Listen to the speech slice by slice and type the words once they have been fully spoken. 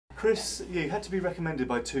Chris, yeah, you had to be recommended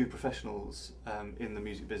by two professionals in the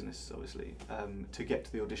music business, obviously, to get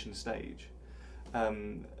to the audition stage.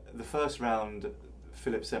 The first round,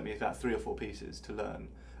 Philip sent me about 3 or 4 pieces to learn,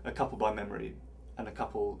 a couple by memory, and a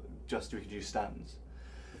couple just we could use stands.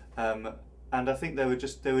 And I think they were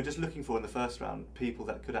just looking for in the first round people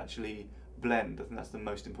that could actually blend. I think that's the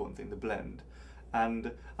most important thing, the blend.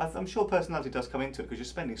 And I'm sure personality does come into it because you're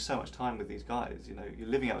spending so much time with these guys. You know, you're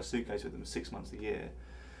living out of a suitcase with them 6 months a year.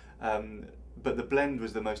 But the blend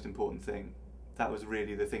was the most important thing. That was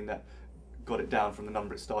really the thing that got it down from the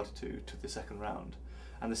number it started to the second round.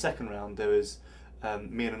 And the second round, there was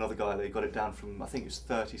me and another guy. They got it down from, I think it was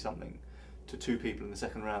 30 something to 2 people in the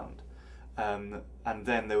second round. And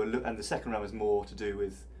then they were and the second round was more to do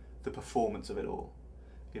with the performance of it all.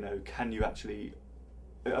 You know, can you actually,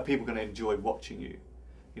 are people going to enjoy watching you?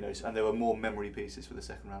 You know, and there were more memory pieces for the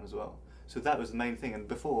second round as well. So that was the main thing. And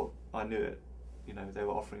before I knew it, you know, they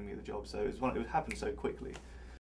were offering me the job. So it happened so quickly.